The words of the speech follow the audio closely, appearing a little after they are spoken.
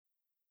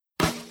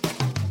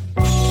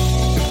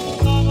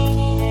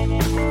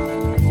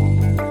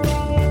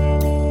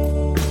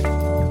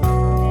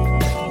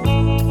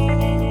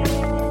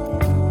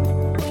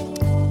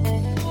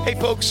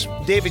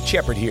David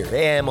Shepard here,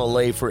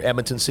 MLA for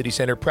Edmonton City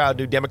Centre, proud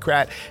New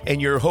Democrat,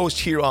 and your host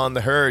here on The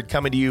Herd,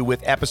 coming to you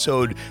with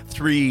episode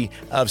 3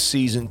 of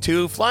season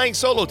 2, flying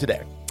solo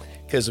today.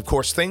 Because, of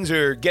course, things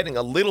are getting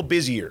a little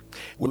busier.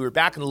 We were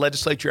back in the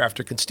legislature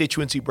after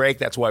constituency break.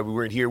 That's why we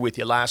weren't here with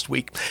you last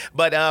week.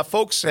 But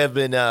folks have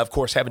been, of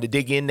course, having to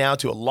dig in now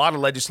to a lot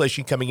of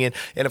legislation coming in.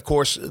 And, of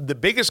course, the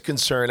biggest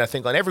concern, I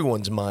think, on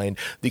everyone's mind,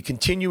 the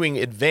continuing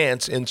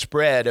advance and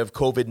spread of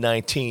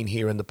COVID-19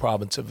 here in the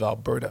province of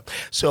Alberta.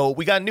 So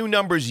we got new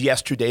numbers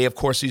yesterday. Of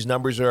course, these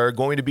numbers are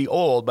going to be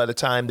old by the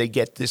time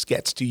this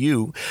gets to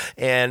you.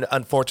 And,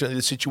 unfortunately,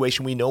 the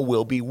situation we know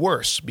will be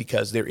worse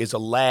because there is a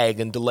lag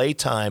and delay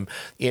time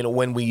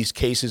when these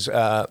cases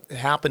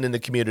happen in the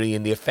community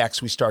and the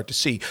effects we start to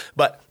see.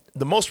 But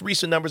the most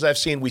recent numbers I've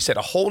seen, we set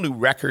a whole new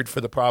record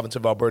for the province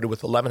of Alberta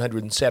with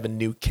 1,107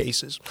 new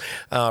cases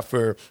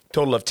for a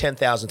total of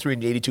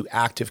 10,382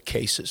 active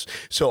cases.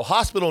 So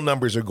hospital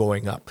numbers are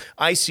going up.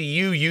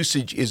 ICU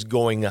usage is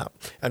going up.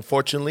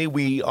 Unfortunately,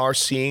 we are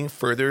seeing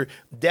further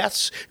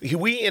deaths.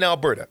 We in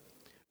Alberta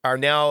are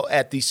now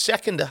at the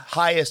second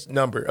highest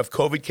number of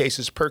COVID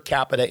cases per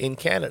capita in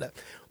Canada.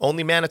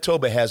 Only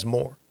Manitoba has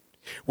more.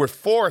 We're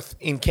fourth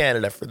in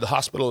Canada for the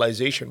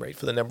hospitalization rate,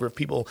 for the number of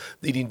people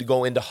needing to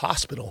go into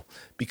hospital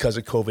because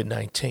of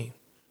COVID-19.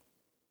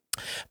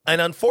 And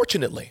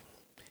unfortunately,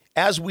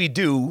 as we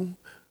do,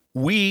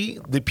 we,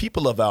 the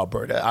people of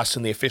Alberta, us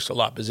in the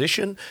official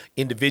opposition,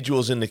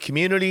 individuals in the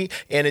community,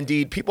 and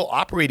indeed people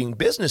operating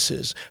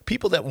businesses,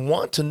 people that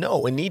want to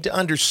know and need to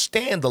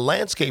understand the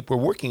landscape we're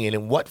working in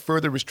and what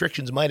further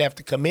restrictions might have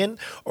to come in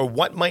or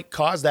what might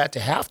cause that to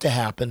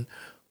happen,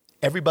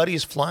 everybody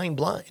is flying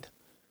blind.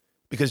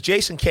 Because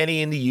Jason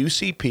Kenney and the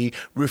UCP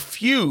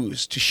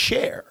refused to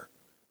share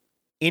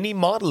any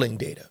modeling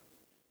data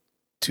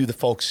to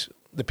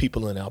the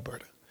people in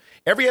Alberta.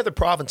 Every other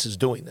province is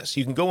doing this.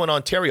 You can go in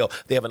Ontario.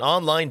 They have an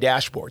online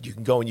dashboard. You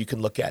can go and you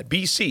can look at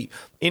BC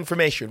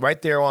information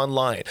right there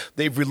online.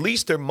 They've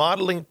released their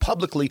modeling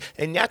publicly.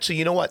 And actually,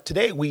 you know what?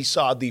 Today we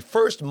saw the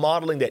first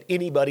modeling that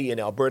anybody in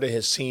Alberta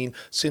has seen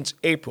since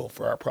April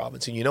for our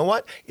province. And you know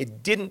what?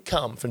 It didn't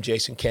come from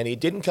Jason Kenney. It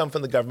didn't come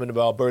from the government of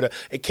Alberta.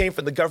 It came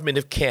from the government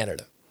of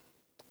Canada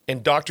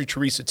and Dr.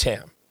 Theresa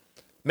Tam,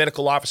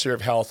 Medical Officer of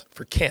Health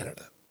for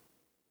Canada.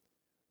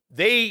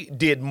 They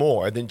did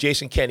more than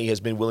Jason Kenney has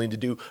been willing to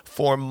do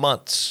for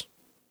months.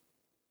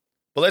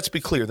 But let's be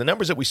clear. The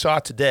numbers that we saw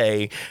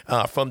today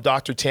from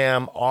Dr.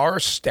 Tam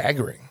are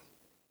staggering.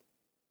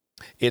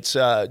 It's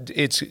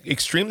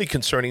extremely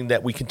concerning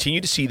that we continue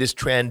to see this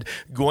trend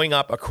going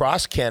up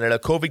across Canada,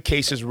 COVID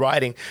cases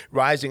rising,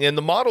 and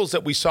the models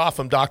that we saw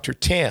from Dr.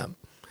 Tam.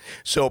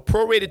 So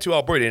prorated to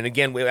Alberta, and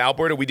again, with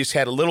Alberta, we just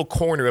had a little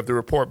corner of the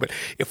report, but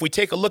if we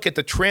take a look at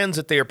the trends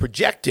that they are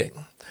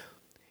projecting,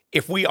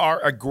 if we are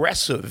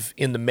aggressive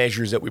in the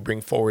measures that we bring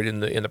forward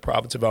in the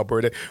province of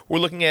Alberta, we're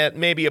looking at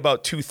maybe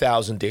about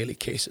 2,000 daily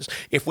cases.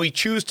 If we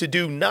choose to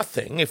do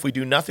nothing, if we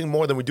do nothing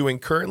more than we're doing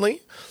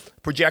currently,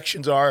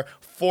 projections are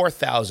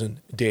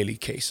 4,000 daily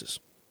cases.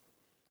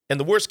 And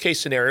the worst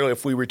case scenario,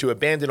 if we were to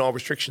abandon all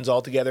restrictions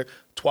altogether,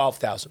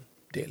 12,000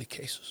 daily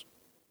cases.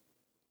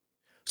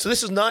 So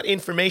this is not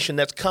information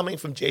that's coming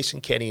from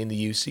Jason Kenney and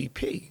the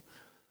UCP.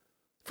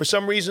 For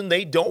some reason,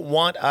 they don't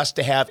want us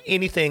to have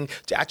anything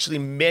to actually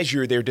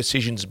measure their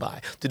decisions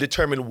by, to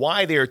determine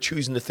why they are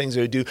choosing the things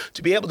they do,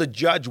 to be able to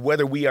judge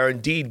whether we are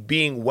indeed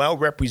being well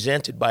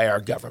represented by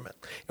our government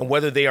and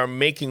whether they are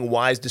making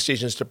wise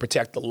decisions to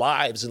protect the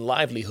lives and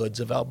livelihoods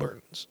of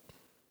Albertans.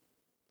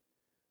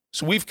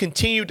 So we've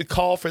continued to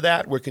call for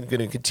that. We're going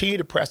to continue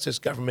to press this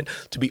government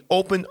to be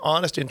open,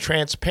 honest, and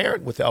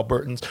transparent with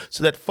Albertans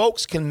so that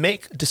folks can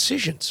make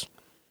decisions.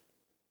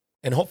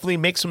 And hopefully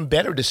make some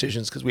better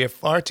decisions because we have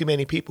far too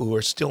many people who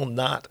are still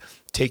not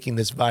taking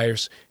this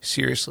virus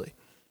seriously.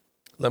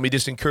 Let me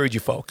just encourage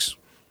you folks,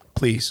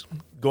 please,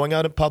 going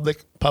out in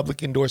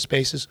public indoor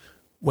spaces,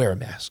 wear a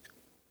mask.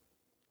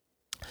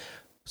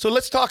 So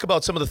let's talk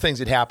about some of the things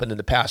that happened in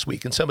the past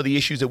week and some of the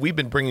issues that we've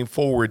been bringing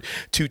forward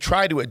to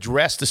try to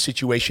address the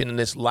situation and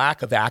this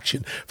lack of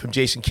action from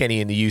Jason Kenney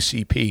and the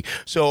UCP.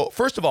 So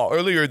first of all,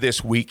 earlier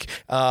this week,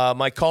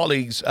 my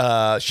colleagues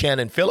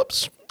Shannon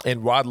Phillips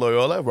and Rod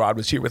Loyola, Rod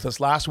was here with us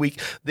last week,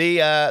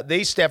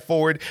 they stepped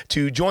forward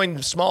to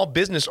join small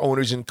business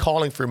owners in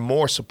calling for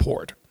more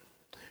support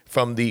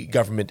from the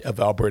government of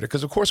Alberta.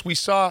 Because, of course, we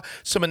saw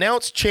some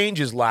announced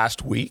changes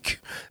last week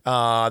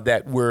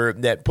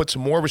that put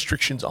some more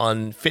restrictions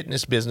on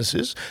fitness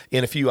businesses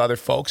and a few other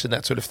folks and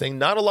that sort of thing.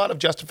 Not a lot of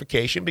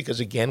justification because,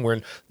 again,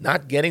 we're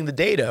not getting the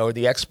data or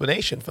the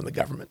explanation from the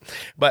government.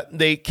 But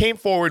they came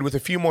forward with a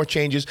few more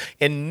changes,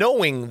 and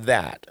knowing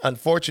that,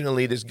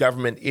 unfortunately, this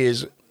government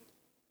is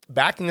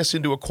backing us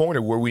into a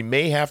corner where we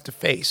may have to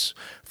face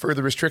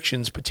further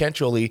restrictions,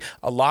 potentially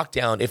a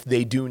lockdown if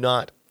they do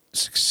not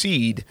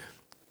succeed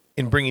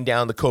in bringing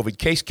down the COVID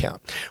case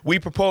count. We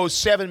propose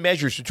 7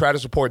 measures to try to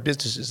support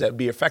businesses that would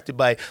be affected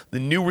by the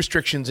new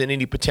restrictions and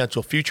any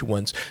potential future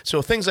ones.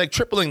 So things like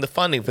tripling the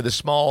funding for the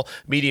Small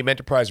Medium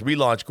Enterprise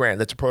Relaunch Grant.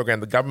 That's a program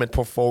the government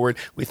put forward.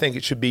 We think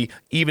it should be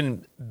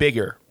even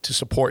bigger to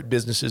support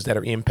businesses that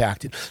are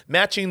impacted.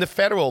 Matching the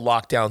federal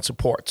lockdown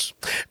supports.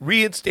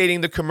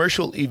 Reinstating the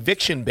commercial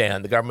eviction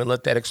ban. The government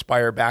let that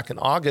expire back in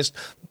August.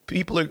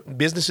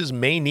 Businesses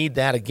may need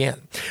that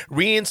again.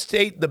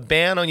 Reinstate the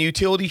ban on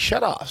utility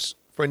shutoffs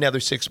for another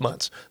 6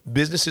 months.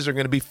 Businesses are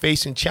going to be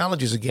facing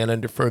challenges again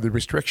under further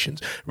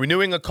restrictions.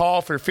 Renewing a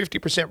call for a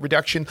 50%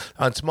 reduction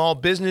on small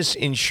business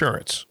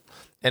insurance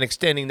and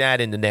extending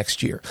that into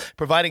next year.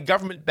 Providing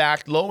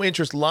government-backed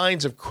low-interest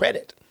lines of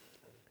credit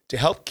to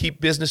help keep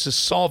businesses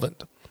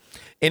solvent.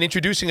 And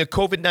introducing a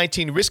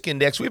COVID-19 risk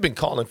index. We've been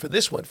calling for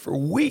this one for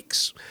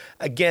weeks.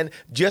 Again,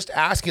 just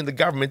asking the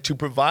government to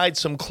provide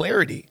some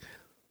clarity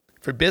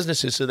for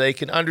businesses so they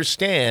can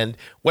understand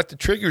what the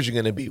triggers are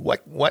going to be,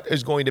 what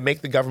is going to make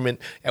the government,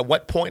 at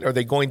what point are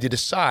they going to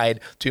decide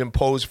to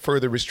impose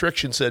further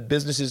restrictions so that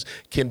businesses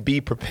can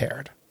be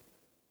prepared.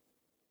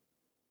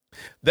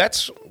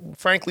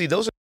 Frankly,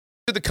 those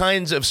are the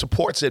kinds of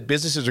supports that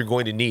businesses are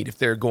going to need if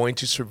they're going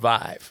to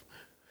survive,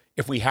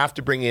 if we have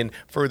to bring in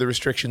further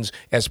restrictions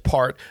as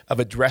part of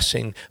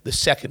addressing the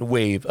second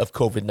wave of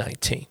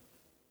COVID-19.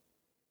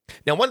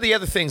 Now, one of the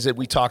other things that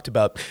we talked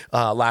about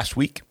last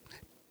week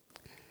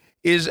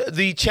is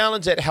the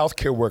challenge that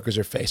healthcare workers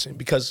are facing.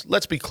 Because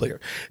let's be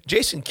clear,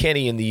 Jason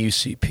Kenney and the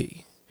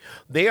UCP,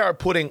 they are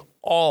putting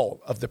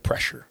all of the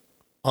pressure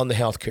on the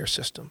healthcare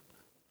system.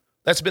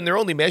 That's been their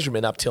only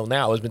measurement up till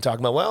now, has been talking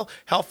about, well,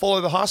 how full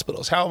are the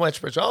hospitals? How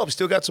much pressure? Oh, we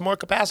still got some more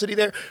capacity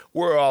there?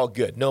 We're all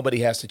good.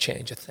 Nobody has to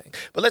change a thing.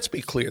 But let's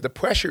be clear, the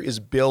pressure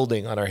is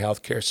building on our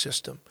healthcare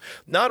system.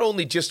 Not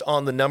only just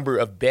on the number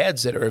of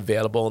beds that are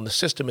available in the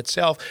system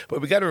itself,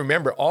 but we got to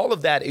remember all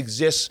of that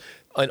exists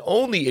and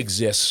only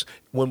exists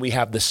when we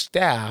have the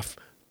staff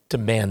to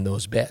man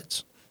those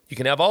beds. You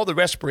can have all the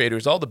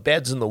respirators, all the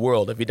beds in the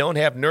world. If you don't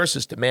have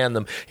nurses to man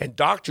them and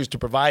doctors to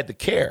provide the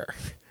care,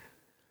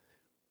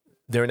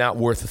 they're not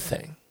worth a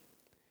thing.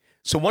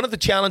 So one of the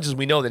challenges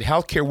we know that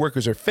healthcare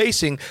workers are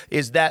facing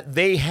is that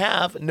they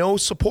have no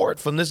support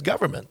from this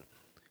government.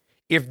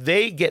 If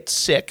they get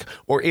sick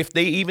or if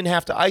they even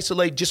have to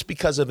isolate just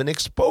because of an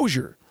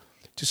exposure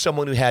to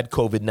someone who had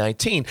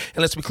COVID-19. And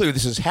let's be clear,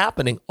 this is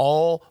happening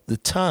all the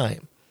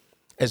time.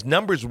 As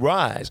numbers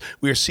rise,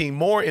 we are seeing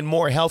more and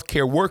more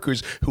healthcare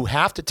workers who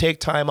have to take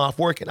time off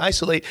work and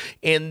isolate,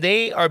 and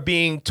they are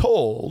being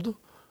told,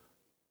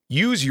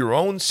 use your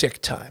own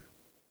sick time.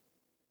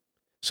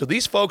 So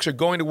these folks are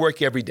going to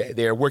work every day.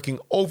 They are working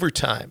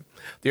overtime.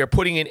 They are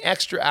putting in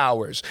extra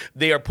hours.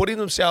 They are putting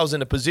themselves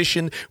in a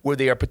position where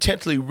they are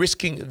potentially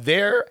risking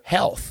their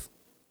health,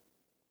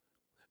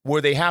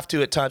 where they have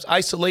to at times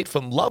isolate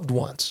from loved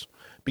ones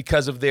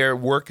because of their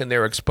work and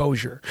their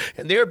exposure.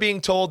 And they're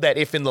being told that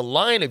if in the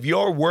line of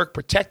your work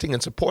protecting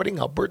and supporting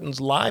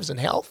Albertans' lives and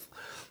health,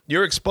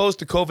 you're exposed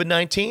to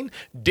COVID-19,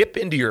 dip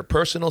into your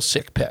personal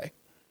sick pay.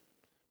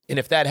 And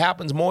if that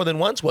happens more than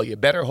once, well, you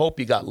better hope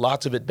you got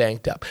lots of it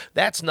banked up.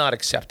 That's not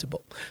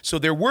acceptable. So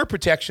there were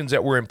protections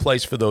that were in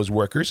place for those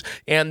workers,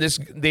 and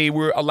they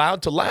were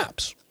allowed to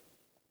lapse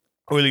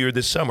earlier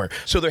this summer.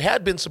 So there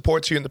had been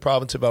supports here in the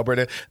province of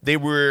Alberta. They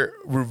were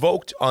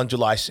revoked on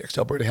July 6th.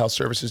 Alberta Health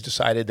Services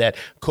decided that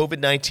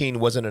COVID-19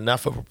 wasn't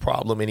enough of a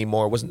problem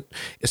anymore. It wasn't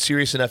a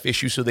serious enough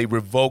issue, so they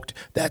revoked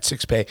that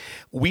sick pay.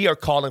 We are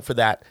calling for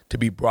that to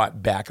be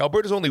brought back.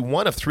 Alberta is only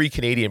one of 3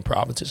 Canadian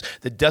provinces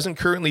that doesn't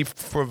currently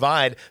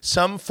provide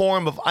some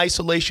form of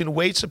isolation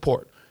wage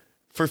support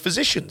for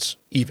physicians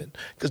even.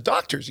 Because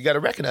doctors, you got to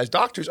recognize,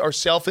 doctors are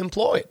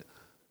self-employed.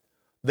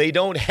 They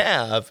don't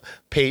have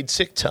paid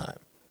sick time.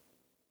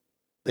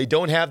 They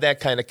don't have that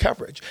kind of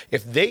coverage.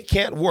 If they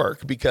can't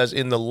work because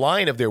in the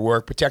line of their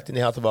work, protecting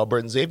the health of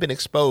Albertans, they've been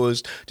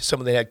exposed to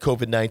someone that had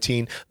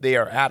COVID-19, they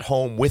are at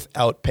home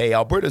without pay.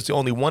 Alberta is the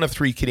only one of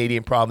 3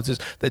 Canadian provinces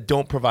that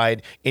don't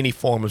provide any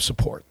form of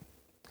support.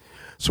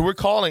 So we're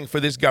calling for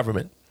this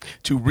government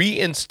to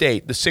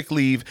reinstate the sick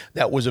leave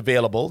that was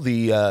available,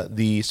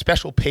 the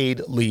special paid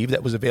leave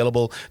that was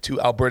available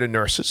to Alberta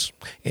nurses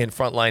and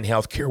frontline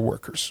healthcare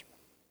workers.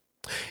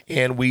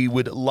 And we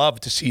would love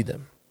to see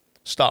them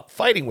stop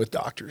fighting with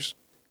doctors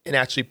and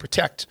actually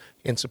protect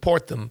and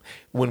support them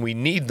when we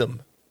need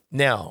them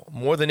now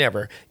more than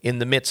ever in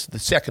the midst of the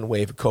second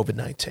wave of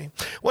COVID-19.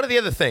 One of the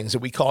other things that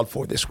we called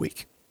for this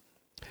week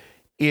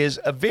is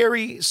a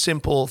very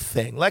simple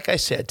thing. Like I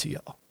said to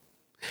y'all,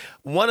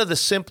 one of the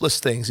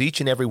simplest things each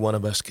and every one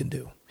of us can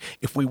do,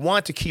 if we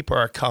want to keep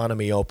our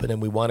economy open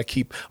and we want to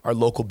keep our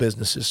local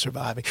businesses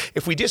surviving,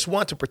 if we just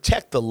want to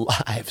protect the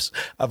lives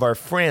of our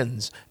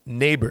friends,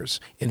 neighbors,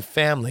 and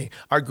family,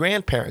 our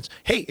grandparents,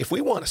 hey, if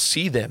we want to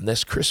see them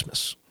this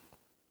Christmas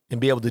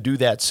and be able to do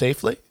that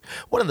safely,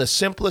 one of the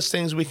simplest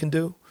things we can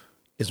do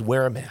is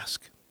wear a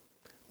mask.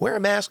 Wear a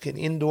mask in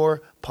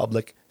indoor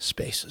public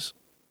spaces.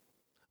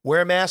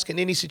 Wear a mask in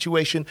any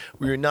situation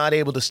where you're not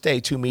able to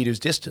stay 2 meters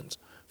distance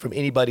from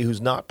anybody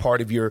who's not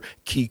part of your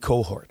key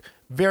cohort.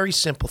 Very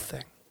simple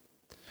thing.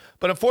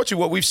 But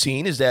unfortunately, what we've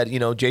seen is that,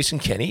 Jason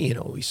Kenney,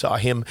 we saw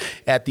him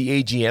at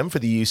the AGM for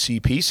the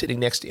UCP sitting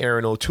next to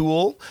Aaron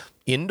O'Toole,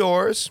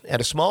 indoors,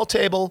 at a small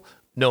table,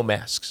 no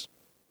masks.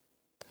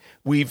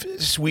 We've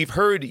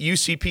heard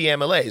UCP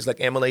MLAs like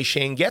MLA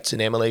Shane Getson,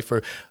 MLA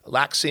for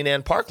Lac St.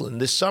 Anne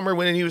Parkland this summer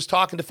when he was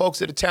talking to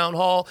folks at a town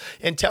hall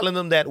and telling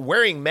them that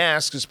wearing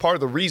masks is part of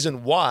the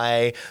reason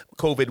why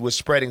COVID was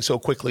spreading so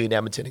quickly in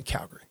Edmonton and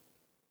Calgary.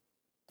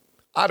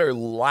 Utter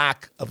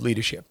lack of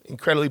leadership.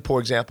 Incredibly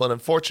poor example. And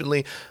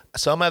unfortunately,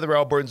 some other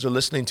Albertans are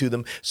listening to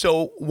them.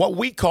 So what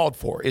we called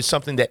for is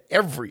something that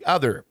every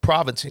other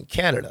province in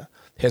Canada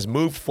has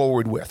moved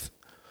forward with.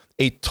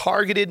 A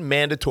targeted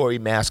mandatory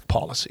mask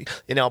policy.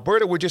 In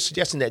Alberta, we're just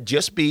suggesting that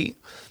just be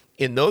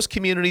in those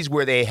communities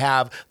where they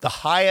have the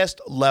highest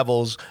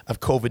levels of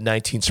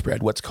COVID-19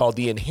 spread, what's called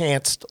the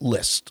enhanced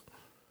list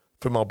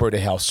from Alberta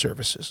Health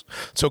Services.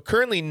 So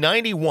currently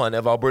 91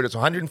 of Alberta's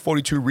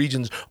 142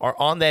 regions are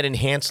on that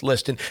enhanced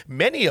list, and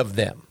many of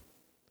them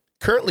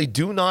currently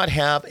do not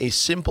have a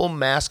simple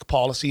mask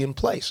policy in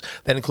place.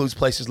 That includes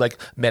places like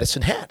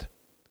Medicine Hat,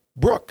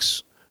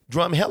 Brooks,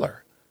 Drumheller,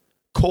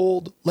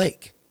 Cold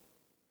Lake.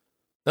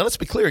 Now, let's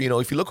be clear,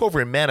 if you look over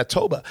in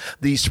Manitoba,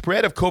 the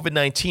spread of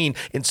COVID-19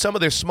 in some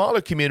of their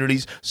smaller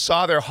communities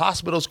saw their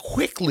hospitals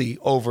quickly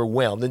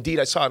overwhelmed. Indeed,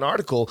 I saw an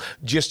article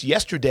just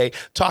yesterday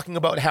talking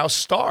about how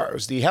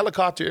STARS, the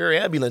helicopter air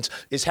ambulance,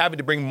 is having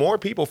to bring more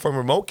people from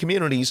remote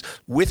communities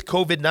with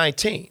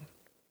COVID-19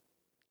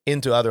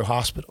 into other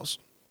hospitals.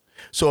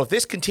 So if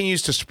this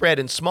continues to spread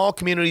in small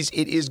communities,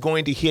 it is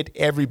going to hit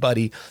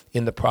everybody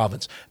in the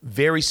province.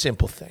 Very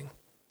simple thing.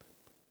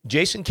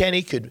 Jason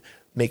Kenney could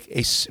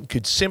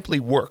simply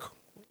work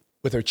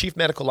with our chief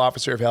medical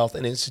officer of health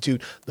and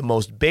institute the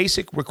most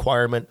basic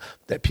requirement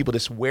that people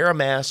just wear a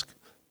mask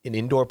in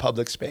indoor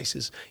public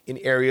spaces in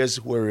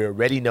areas where we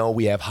already know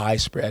we have high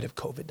spread of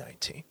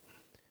COVID-19.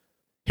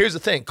 Here's the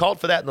thing, called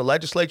for that in the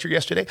legislature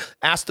yesterday,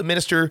 asked the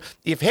minister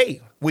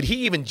would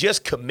he even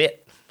just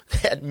commit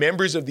that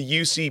members of the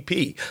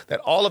UCP, that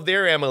all of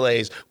their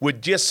MLAs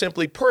would just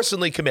simply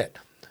personally commit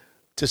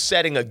to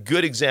setting a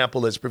good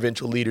example as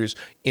provincial leaders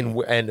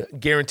and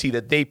guarantee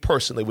that they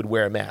personally would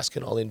wear a mask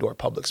in all indoor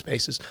public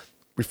spaces.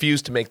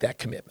 Refused to make that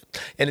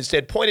commitment. And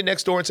instead pointed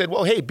next door and said,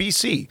 well, hey,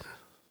 BC,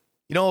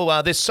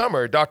 this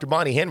summer, Dr.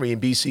 Bonnie Henry in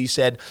BC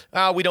said,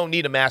 we don't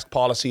need a mask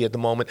policy at the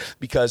moment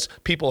because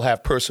people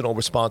have personal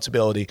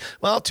responsibility.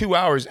 Well, 2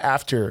 hours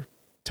after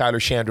Tyler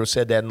Shandro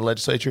said that in the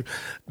legislature,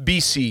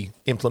 BC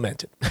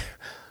implemented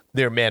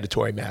their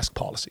mandatory mask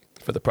policy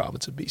for the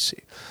province of BC.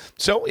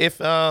 So if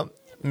Mr.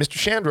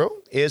 Shandro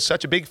is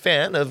such a big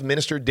fan of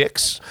Minister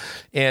Dix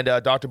and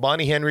Dr.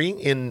 Bonnie Henry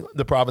in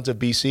the province of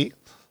BC,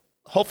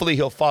 hopefully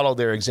he'll follow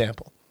their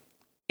example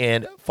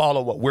and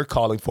follow what we're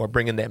calling for,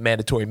 bringing that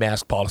mandatory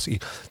mask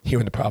policy here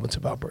in the province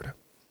of Alberta.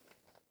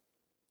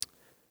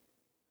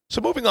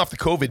 So moving off the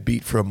COVID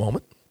beat for a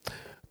moment,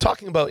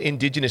 talking about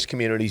Indigenous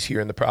communities here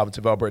in the province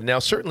of Alberta. Now,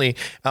 certainly,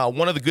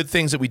 one of the good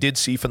things that we did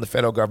see from the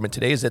federal government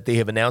today is that they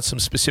have announced some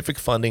specific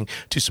funding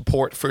to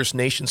support First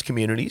Nations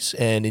communities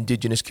and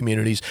Indigenous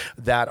communities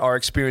that are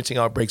experiencing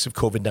outbreaks of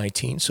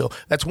COVID-19. So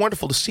that's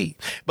wonderful to see.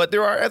 But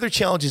there are other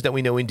challenges that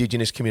we know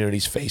Indigenous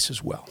communities face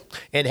as well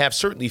and have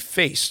certainly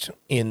faced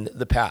in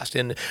the past.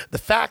 And the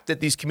fact that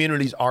these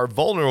communities are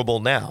vulnerable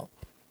now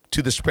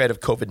to the spread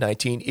of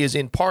COVID-19 is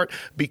in part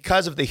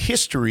because of the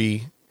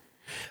history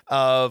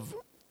of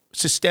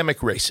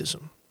systemic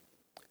racism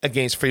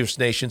against First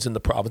Nations in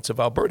the province of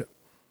Alberta.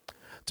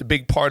 It's a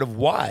big part of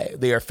why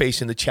they are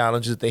facing the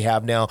challenges that they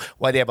have now,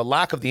 why they have a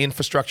lack of the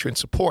infrastructure and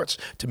supports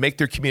to make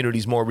their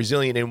communities more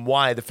resilient, and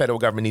why the federal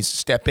government needs to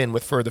step in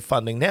with further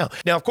funding now.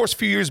 Now, of course, a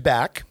few years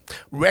back,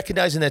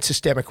 recognizing that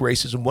systemic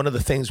racism, one of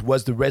the things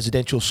was the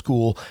residential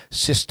school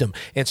system.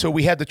 And so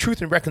we had the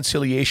Truth and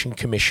Reconciliation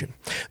Commission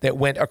that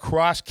went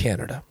across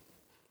Canada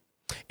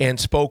and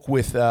spoke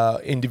with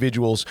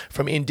individuals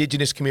from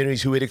Indigenous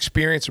communities who had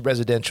experienced a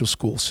residential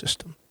school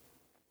system.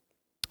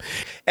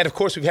 And of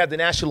course, we've had the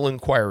National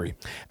Inquiry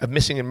of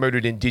Missing and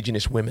Murdered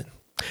Indigenous Women.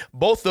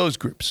 Both those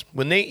groups,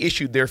 when they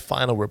issued their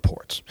final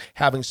reports,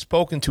 having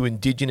spoken to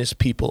Indigenous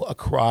people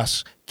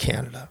across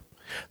Canada,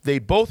 they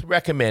both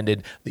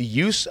recommended the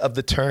use of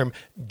the term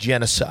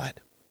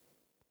genocide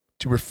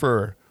to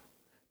refer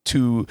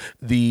to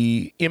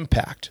the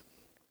impact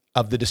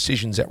of the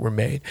decisions that were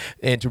made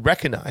and to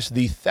recognize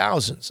the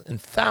thousands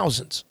and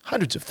thousands,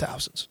 hundreds of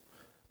thousands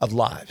of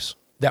lives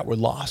that were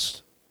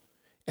lost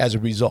as a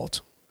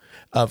result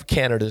of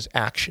Canada's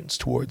actions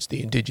towards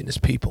the Indigenous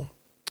people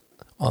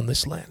on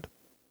this land.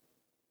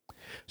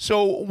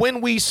 So when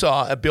we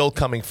saw a bill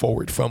coming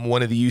forward from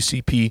one of the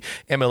UCP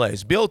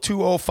MLAs, Bill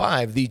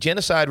 205, the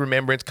Genocide,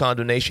 Remembrance,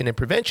 Condonation, and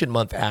Prevention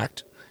Month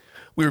Act,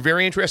 we were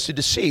very interested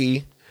to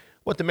see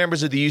what the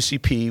members of the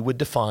UCP would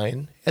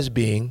define as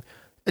being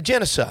a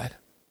genocide.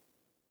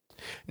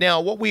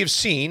 Now, what we have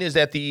seen is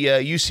that the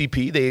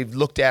UCP, they've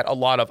looked at a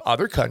lot of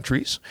other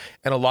countries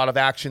and a lot of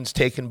actions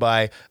taken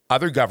by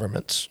other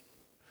governments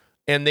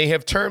And they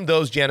have termed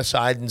those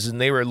genocides,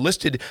 and they were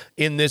listed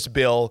in this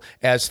bill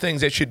as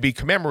things that should be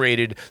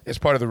commemorated as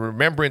part of the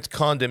Remembrance,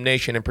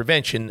 Condemnation, and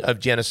Prevention of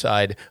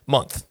Genocide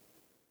Month.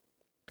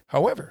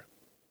 However,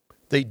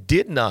 they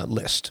did not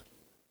list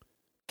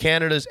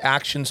Canada's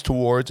actions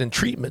towards and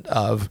treatment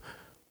of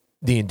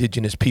the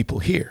Indigenous people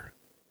here.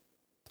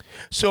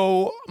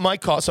 So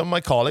some of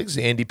my colleagues,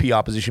 the NDP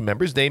opposition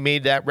members, they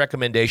made that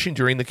recommendation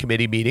during the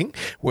committee meeting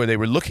where they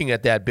were looking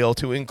at that bill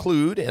to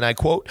include, and I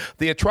quote,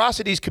 the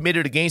atrocities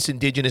committed against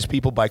Indigenous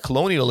people by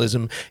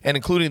colonialism and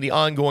including the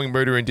ongoing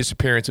murder and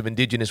disappearance of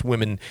Indigenous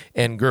women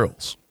and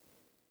girls.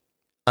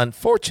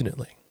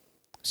 Unfortunately,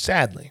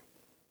 sadly,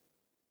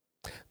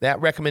 that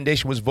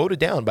recommendation was voted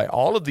down by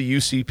all of the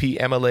UCP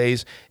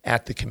MLAs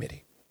at the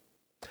committee,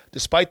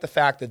 despite the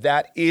fact that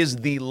that is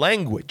the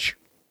language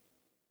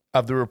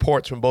of the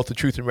reports from both the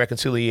Truth and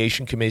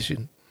Reconciliation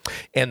Commission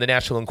and the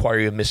National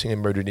Inquiry of Missing and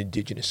Murdered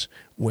Indigenous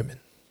Women.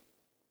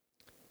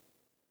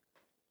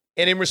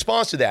 And in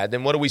response to that,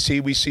 then what do we see?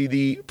 We see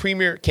the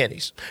Premier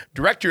Kenney's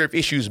Director of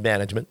Issues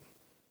Management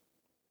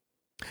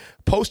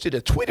posted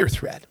a Twitter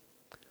thread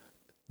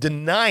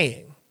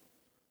denying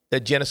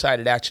that genocide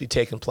had actually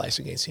taken place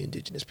against the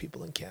Indigenous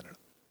people in Canada.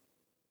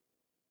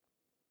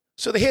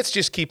 So the hits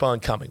just keep on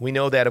coming. We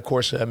know that, of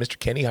course, Mr.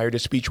 Kenney hired a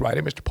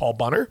speechwriter, Mr. Paul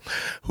Bunner,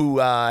 who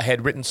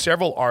had written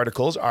several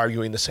articles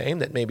arguing the same,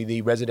 that maybe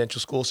the residential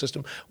school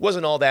system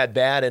wasn't all that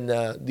bad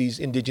and these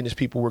Indigenous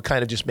people were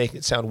kind of just making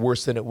it sound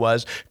worse than it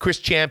was. Chris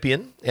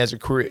Champion, as a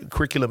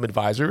curriculum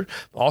advisor,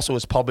 also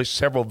has published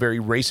several very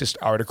racist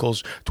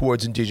articles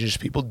towards Indigenous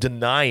people,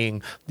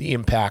 denying the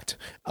impact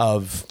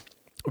of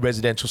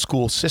residential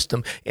school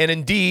system. And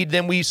indeed,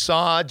 then we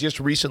saw just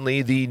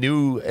recently the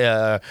new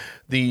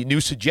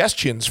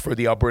suggestions for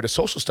the Alberta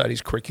Social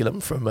Studies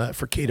curriculum for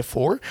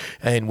K-4,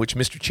 in which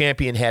Mr.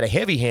 Champion had a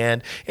heavy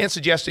hand and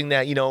suggesting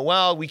that,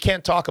 we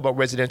can't talk about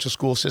residential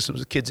school systems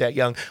with kids that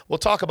young. We'll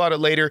talk about it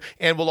later,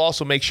 and we'll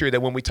also make sure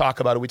that when we talk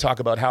about it, we talk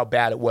about how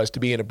bad it was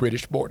to be in a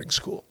British boarding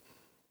school.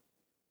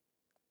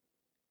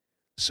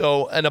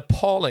 So an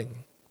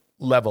appalling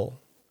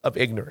level of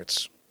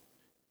ignorance,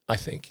 I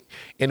think,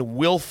 in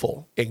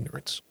willful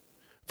ignorance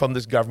from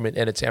this government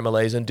and its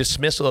MLAs and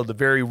dismissal of the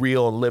very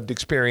real and lived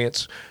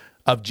experience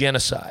of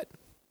genocide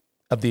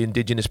of the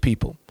Indigenous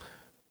people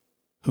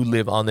who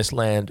live on this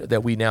land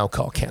that we now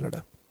call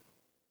Canada.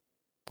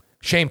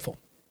 Shameful.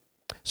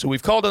 So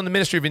we've called on the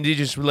Ministry of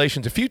Indigenous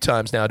Relations a few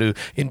times now to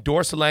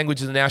endorse the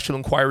language of the National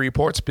Inquiry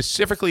Report,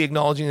 specifically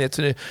acknowledging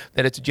that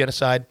it's a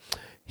genocide.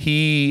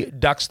 He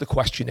ducks the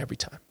question every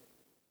time.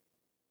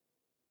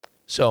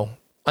 So,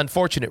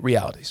 unfortunate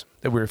realities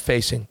that we're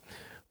facing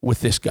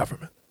with this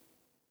government.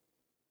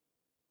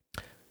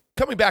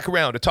 Coming back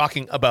around to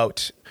talking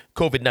about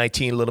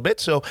COVID-19 a little bit.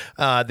 So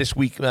this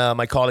week,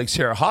 my colleague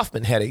Sarah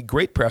Hoffman had a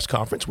great press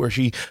conference where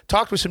she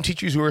talked with some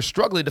teachers who are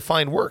struggling to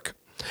find work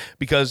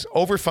because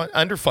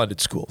underfunded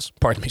schools,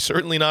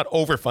 certainly not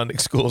overfunding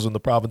schools in the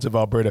province of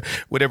Alberta,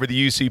 whatever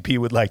the UCP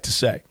would like to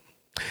say.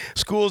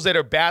 Schools that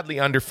are badly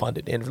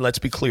underfunded, and let's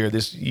be clear,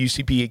 this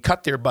UCP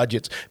cut their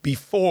budgets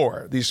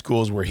before these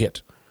schools were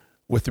hit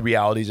with the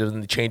realities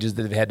and the changes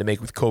that they've had to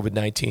make with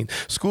COVID-19.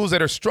 Schools that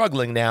are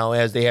struggling now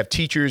as they have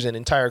teachers and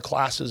entire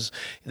classes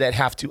that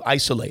have to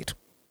isolate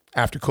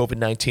after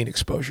COVID-19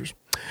 exposures.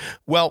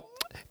 Well,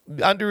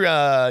 under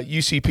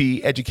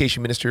UCP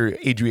Education Minister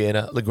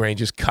Adriana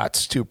Lagrange's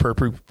cuts to per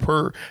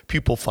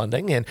pupil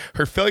funding and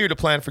her failure to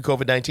plan for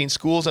COVID-19,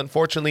 schools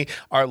unfortunately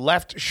are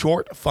left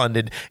short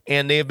funded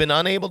and they have been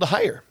unable to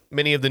hire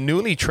many of the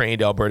newly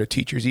trained Alberta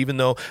teachers, even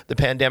though the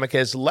pandemic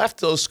has left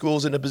those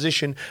schools in a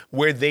position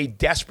where they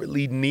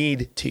desperately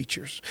need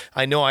teachers.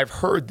 I know I've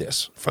heard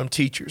this from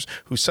teachers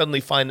who suddenly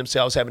find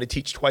themselves having to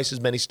teach twice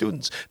as many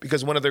students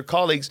because one of their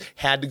colleagues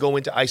had to go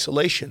into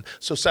isolation.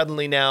 So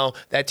suddenly now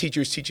that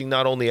teacher is teaching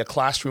not only a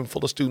classroom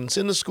full of students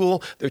in the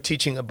school, they're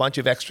teaching a bunch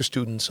of extra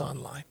students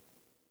online.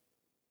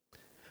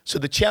 So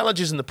the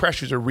challenges and the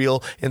pressures are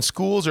real, and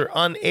schools are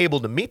unable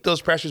to meet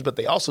those pressures, but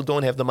they also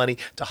don't have the money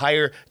to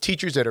hire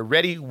teachers that are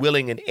ready,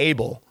 willing, and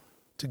able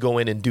to go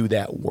in and do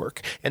that work.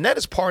 And that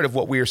is part of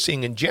what we are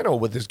seeing in general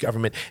with this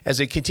government as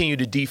they continue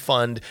to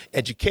defund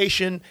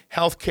education,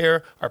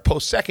 healthcare, our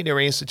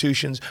post-secondary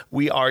institutions.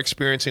 We are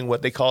experiencing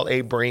what they call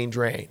a brain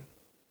drain.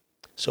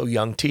 So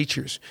young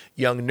teachers,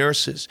 young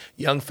nurses,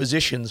 young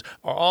physicians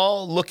are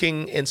all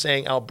looking and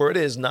saying,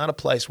 Alberta is not a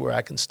place where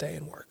I can stay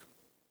and work.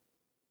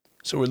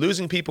 So we're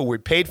losing people. We're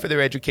paid for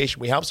their education.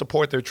 We help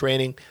support their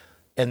training,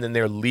 and then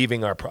they're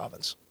leaving our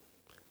province.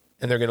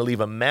 And they're going to leave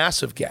a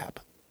massive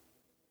gap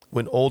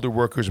when older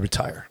workers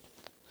retire.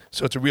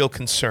 So it's a real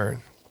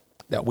concern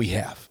that we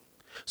have.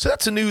 So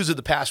that's the news of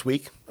the past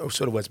week, or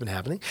sort of what's been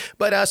happening.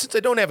 But since I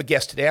don't have a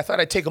guest today, I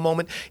thought I'd take a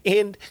moment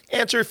and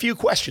answer a few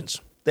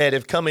questions that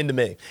have come into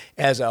me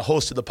as a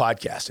host of the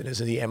podcast and as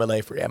the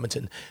MLA for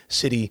Edmonton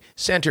City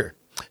Centre.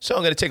 So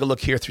I'm going to take a look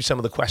here through some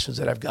of the questions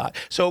that I've got.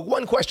 So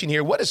one question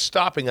here, what is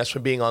stopping us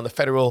from being on the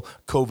federal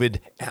COVID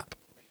app?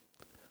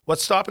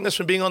 What's stopping us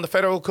from being on the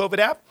federal COVID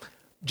app?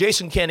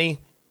 Jason Kenney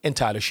and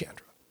Tyler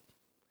Shandro.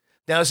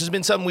 Now, this has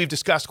been something we've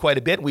discussed quite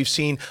a bit. We've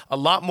seen a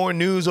lot more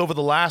news over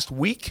the last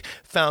week,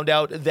 found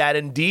out that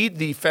indeed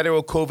the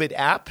federal COVID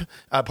app,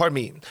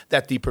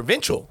 that the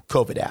provincial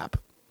COVID app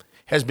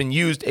has been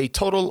used a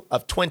total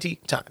of 20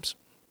 times.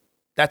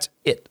 That's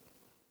it,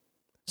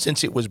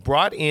 since it was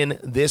brought in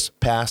this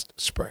past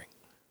spring.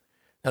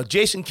 Now,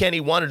 Jason Kenney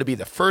wanted to be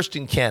the first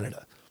in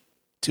Canada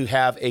to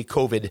have a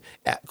COVID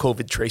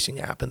tracing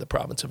app in the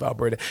province of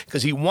Alberta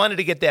because he wanted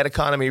to get that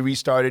economy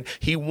restarted.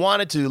 He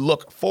wanted to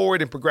look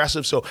forward and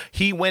progressive, so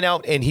he went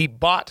out and he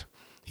went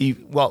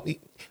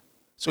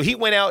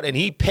out and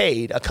he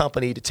paid a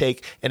company to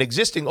take an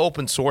existing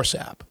open source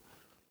app,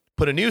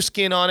 put a new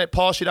skin on it,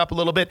 polish it up a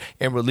little bit,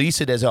 and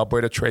release it as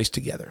Alberta Trace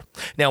Together.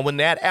 Now, when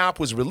that app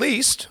was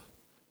released,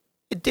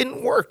 it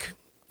didn't work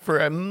for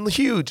a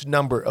huge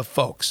number of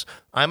folks.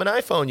 I'm an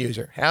iPhone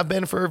user, have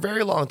been for a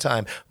very long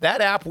time.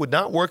 That app would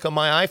not work on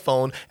my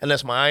iPhone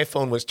unless my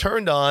iPhone was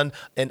turned on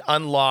and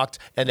unlocked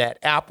and that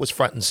app was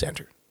front and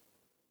center.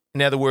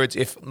 In other words,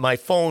 if my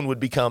phone would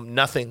become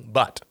nothing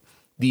but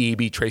the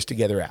EB Trace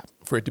Together app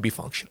for it to be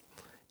functional.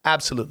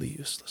 Absolutely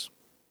useless.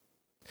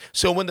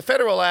 So when the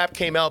federal app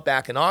came out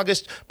back in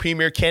August,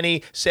 Premier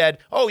Kenney said,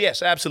 oh,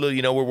 yes,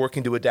 absolutely. We're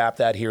working to adapt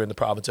that here in the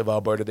province of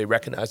Alberta. They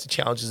recognized the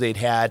challenges they'd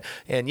had.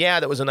 And yeah,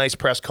 that was a nice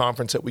press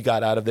conference that we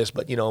got out of this.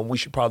 But, we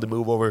should probably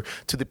move over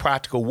to the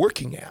practical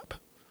working app.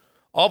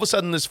 All of a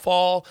sudden this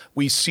fall,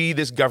 we see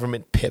this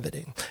government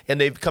pivoting. And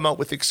they've come out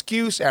with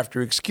excuse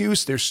after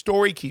excuse. Their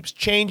story keeps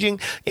changing.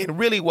 And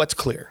really what's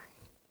clear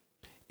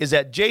is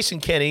that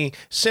Jason Kenney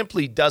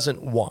simply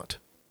doesn't want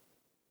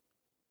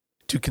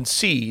to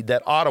concede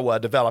that Ottawa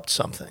developed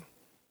something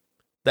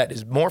that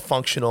is more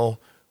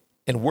functional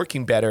and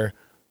working better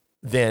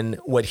than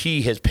what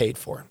he has paid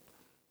for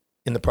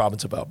in the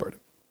province of Alberta.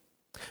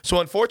 So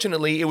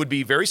unfortunately, it would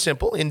be very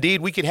simple. Indeed,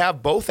 we could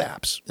have both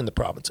apps in the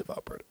province of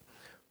Alberta.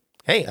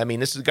 Hey,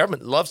 this is the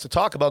government loves to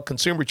talk about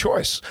consumer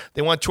choice.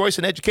 They want choice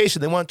in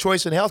education. They want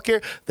choice in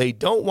healthcare. They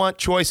don't want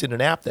choice in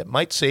an app that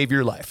might save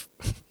your life.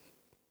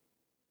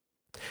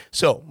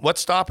 So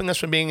what's stopping us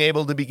from being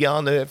able to be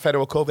on the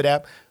federal COVID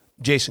app?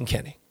 Jason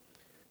Kenney.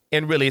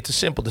 And really, it's a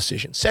simple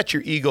decision. Set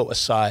your ego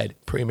aside,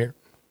 Premier.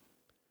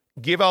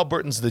 Give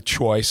Albertans the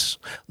choice.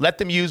 Let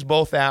them use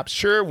both apps.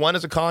 Sure, one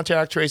is a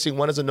contact tracing,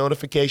 one is a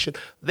notification.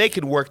 They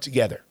could work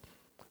together.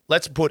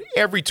 Let's put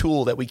every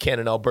tool that we can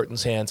in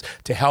Albertans' hands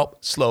to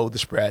help slow the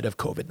spread of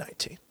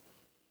COVID-19.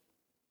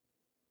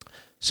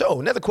 So,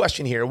 another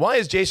question here. Why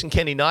is Jason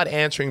Kenney not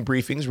answering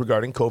briefings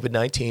regarding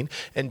COVID-19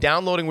 and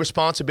downloading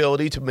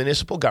responsibility to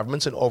municipal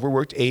governments and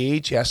overworked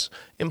AHS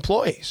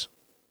employees?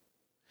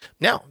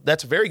 Now,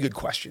 that's a very good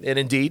question. And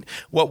indeed,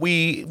 what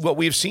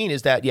we've seen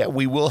is that,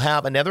 we will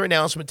have another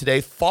announcement today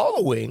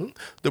following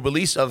the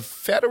release of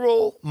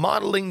federal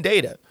modeling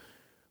data,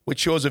 which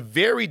shows a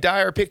very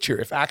dire picture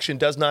if action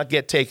does not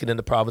get taken in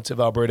the province of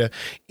Alberta.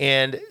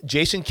 And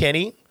Jason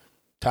Kenney,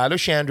 Tyler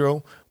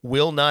Shandro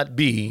will not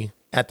be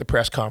at the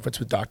press conference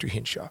with Dr.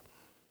 Hinshaw.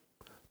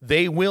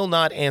 They will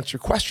not answer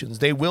questions.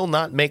 They will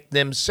not make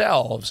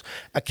themselves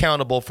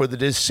accountable for the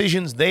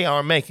decisions they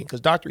are making, because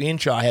Dr.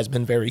 Hinshaw has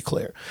been very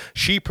clear.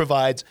 She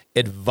provides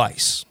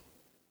advice.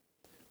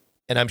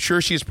 And I'm sure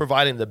she's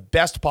providing the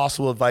best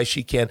possible advice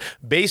she can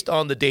based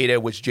on the data,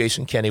 which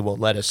Jason Kenney won't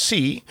let us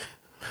see.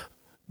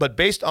 But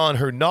based on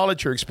her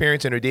knowledge, her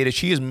experience, and her data,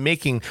 she is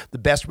making the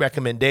best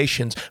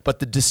recommendations. But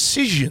the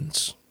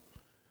decisions,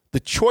 the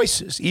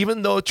choices,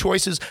 even though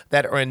choices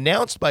that are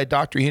announced by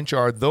Dr. Hinshaw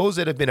are those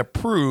that have been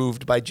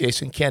approved by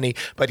Jason Kenney,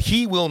 but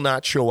he will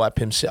not show up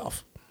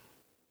himself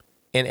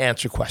and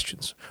answer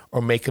questions or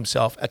make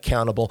himself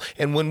accountable.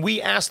 And when we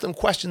ask them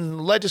questions in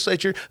the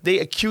legislature, they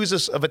accuse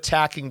us of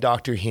attacking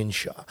Dr.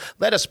 Hinshaw.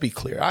 Let us be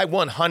clear. I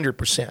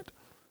 100%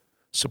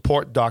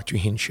 support Dr.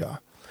 Hinshaw,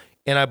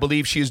 and I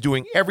believe she is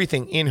doing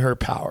everything in her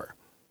power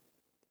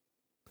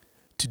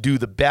to do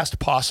the best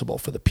possible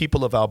for the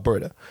people of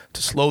Alberta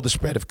to slow the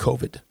spread of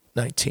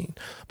COVID-19.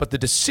 But the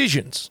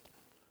decisions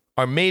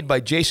are made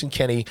by Jason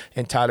Kenney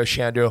and Tyler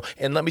Shandro.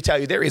 And let me tell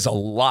you, there is a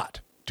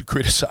lot to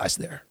criticize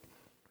there.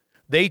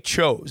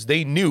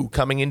 They knew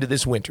coming into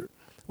this winter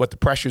what the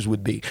pressures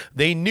would be.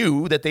 They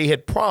knew that they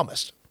had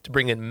promised to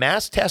bring in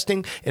mass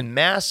testing and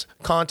mass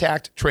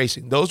contact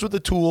tracing. Those were the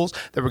tools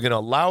that were going to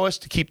allow us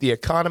to keep the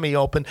economy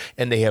open,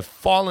 and they have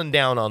fallen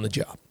down on the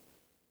job.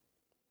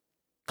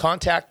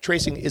 Contact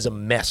tracing is a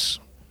mess.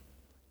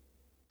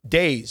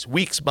 Days,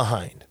 weeks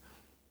behind.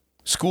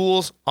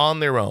 Schools on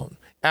their own.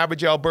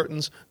 Average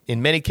Albertans,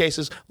 in many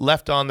cases,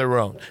 left on their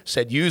own.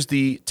 Said use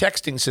the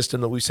texting system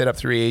that we set up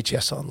through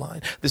AHS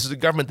Online. This is a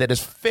government that has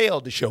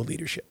failed to show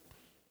leadership.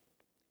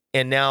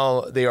 And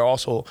now they are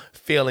also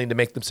failing to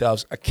make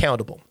themselves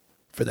accountable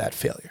for that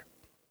failure.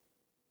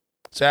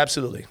 So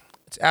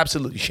it's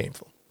absolutely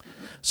shameful.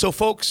 So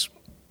folks,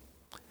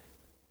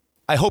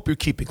 I hope you're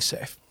keeping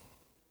safe.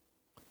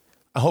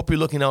 I hope you're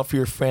looking out for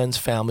your friends,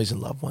 families,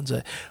 and loved ones.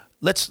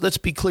 Let's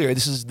be clear.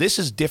 This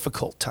is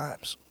difficult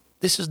times.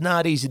 This is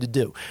not easy to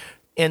do.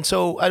 And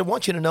so I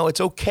want you to know it's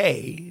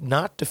okay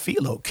not to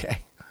feel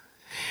okay.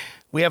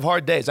 We have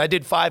hard days. I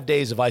did 5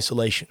 days of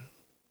isolation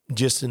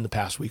just in the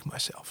past week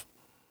myself.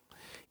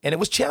 And it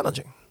was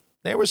challenging.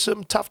 There were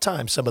some tough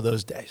times some of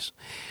those days.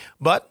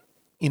 But,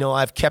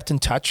 I've kept in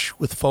touch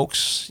with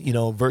folks,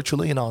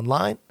 virtually and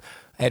online.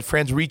 I had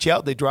friends reach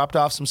out. They dropped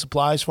off some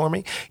supplies for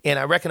me. And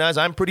I recognize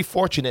I'm pretty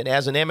fortunate.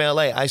 As an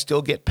MLA, I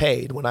still get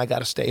paid when I got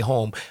to stay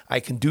home. I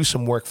can do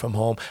some work from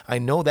home. I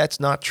know that's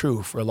not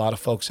true for a lot of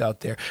folks out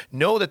there.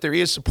 Know that there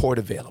is support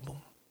available.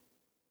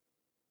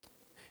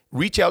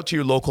 Reach out to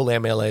your local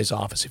MLA's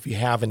office if you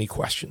have any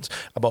questions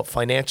about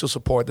financial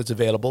support that's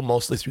available,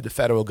 mostly through the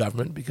federal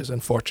government, because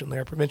unfortunately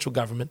our provincial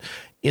government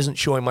isn't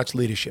showing much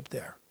leadership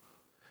there.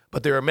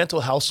 But there are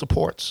mental health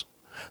supports.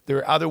 There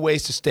are other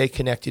ways to stay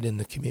connected in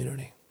the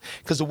community.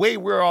 Because the way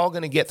we're all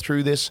going to get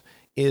through this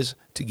is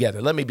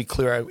together. Let me be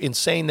clear. In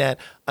saying that,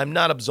 I'm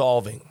not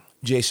absolving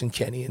Jason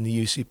Kenney and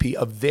the UCP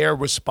of their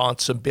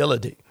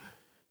responsibility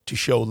to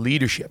show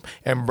leadership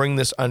and bring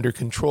this under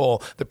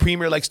control. The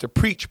Premier likes to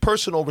preach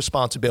personal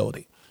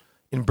responsibility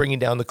in bringing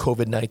down the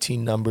COVID-19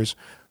 numbers.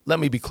 Let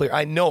me be clear.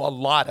 I know a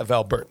lot of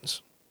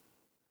Albertans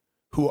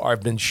who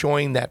have been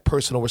showing that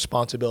personal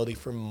responsibility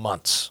for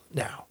months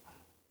now.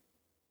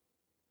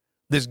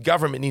 This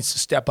government needs to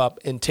step up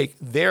and take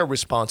their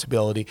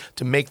responsibility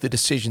to make the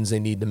decisions they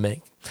need to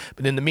make.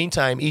 But in the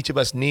meantime, each of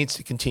us needs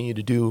to continue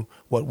to do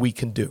what we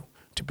can do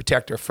to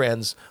protect our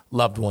friends,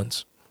 loved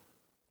ones,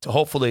 to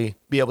hopefully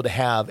be able to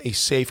have a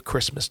safe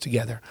Christmas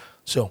together.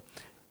 So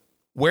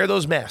wear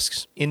those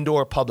masks,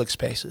 indoor public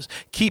spaces.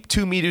 Keep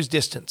 2 meters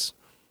distance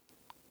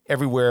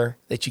everywhere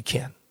that you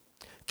can.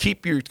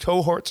 Keep your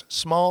cohorts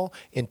small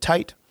and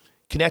tight.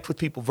 Connect with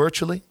people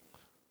virtually.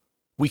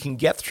 We can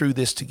get through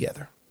this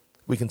together.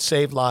 We can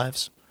save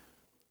lives,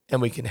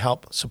 and we can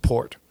help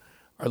support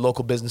our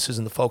local businesses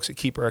and the folks that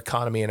keep our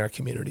economy and our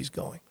communities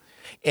going,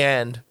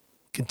 and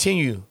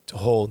continue to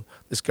hold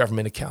this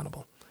government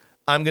accountable.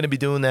 I'm going to be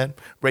doing that.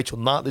 Rachel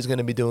Notley's going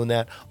to be doing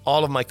that.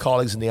 All of my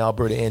colleagues in the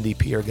Alberta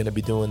NDP are going to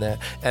be doing that.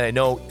 And I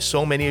know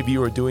so many of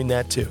you are doing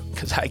that too,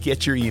 because I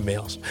get your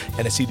emails,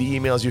 and I see the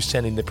emails you're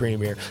sending the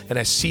Premier, and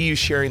I see you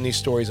sharing these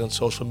stories on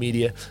social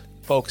media.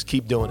 Folks,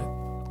 keep doing it.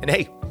 And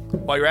hey,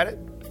 while you're at it,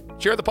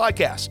 share the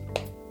podcast,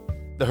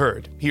 The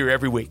Herd, here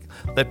every week.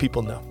 Let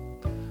people know.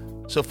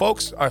 So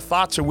folks, our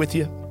thoughts are with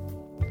you.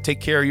 Take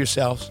care of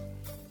yourselves.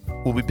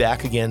 We'll be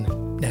back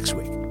again next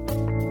week.